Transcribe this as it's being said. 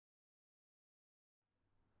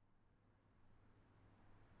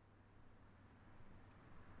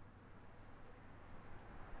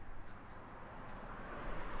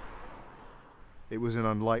It was an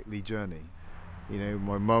unlikely journey. You know,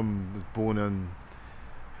 my mum was born on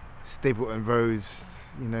Stapleton Road,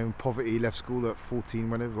 you know, in poverty, left school at 14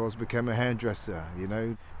 whenever I was, became a hairdresser, you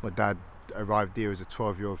know. My dad arrived here as a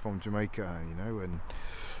 12-year-old from Jamaica, you know, and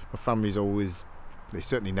my family's always, they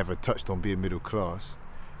certainly never touched on being middle class.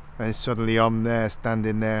 And suddenly I'm there,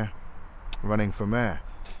 standing there, running for mayor.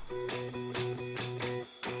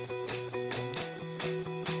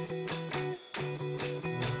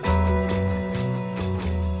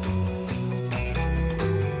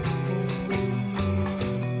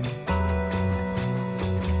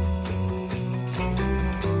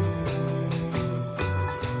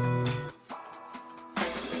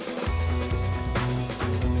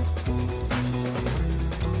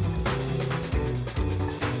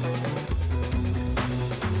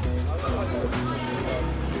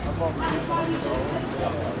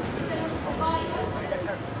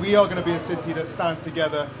 We are going to be a city that stands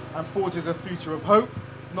together and forges a future of hope,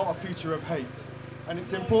 not a future of hate. And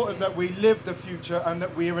it's important that we live the future and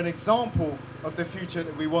that we are an example of the future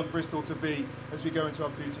that we want Bristol to be as we go into our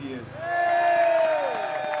future years.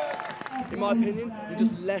 In my opinion, you're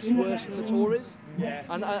just less worse than the Tories. Yeah.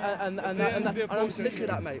 And I'm sick of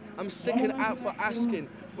that, mate. I'm sick of out for asking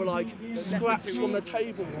for like scraps from the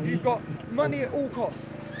table. You've got money at all costs.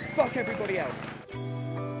 Fuck everybody else.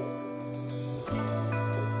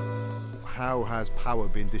 How has power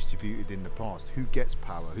been distributed in the past? Who gets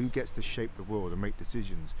power? Who gets to shape the world and make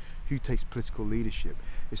decisions? Who takes political leadership?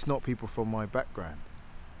 It's not people from my background.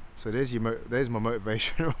 So there's my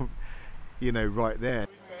motivation, you know, right there.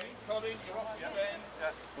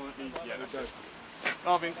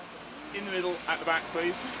 Marvin, in the middle, at the back,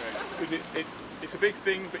 please, because it's a big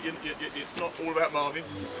thing, but it's not all about Marvin.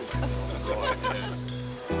 That's all right, yeah.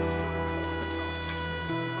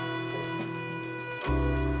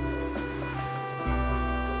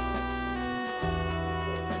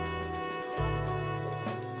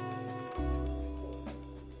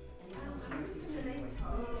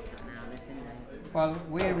 Well,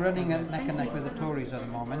 we're running at neck and neck with the Tories at the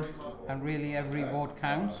moment, and really every vote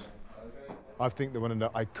counts. I think that one of the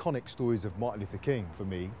iconic stories of Martin Luther King, for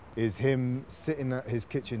me, is him sitting at his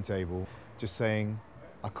kitchen table just saying,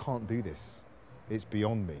 I can't do this. It's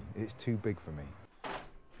beyond me. It's too big for me. 5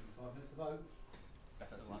 minutes to vote.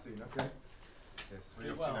 Best of luck. Okay. Yes,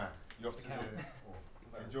 where are you off to now? You're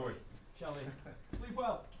off to enjoy. Shall we? Sleep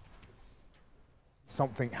well.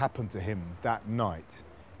 Something happened to him that night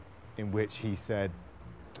in which he said,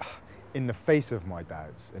 in the face of my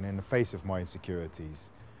doubts and in the face of my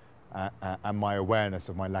insecurities and my awareness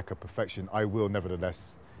of my lack of perfection, I will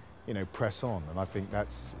nevertheless, you know, press on. And I think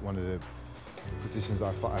that's one of the positions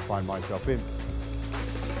I find myself in.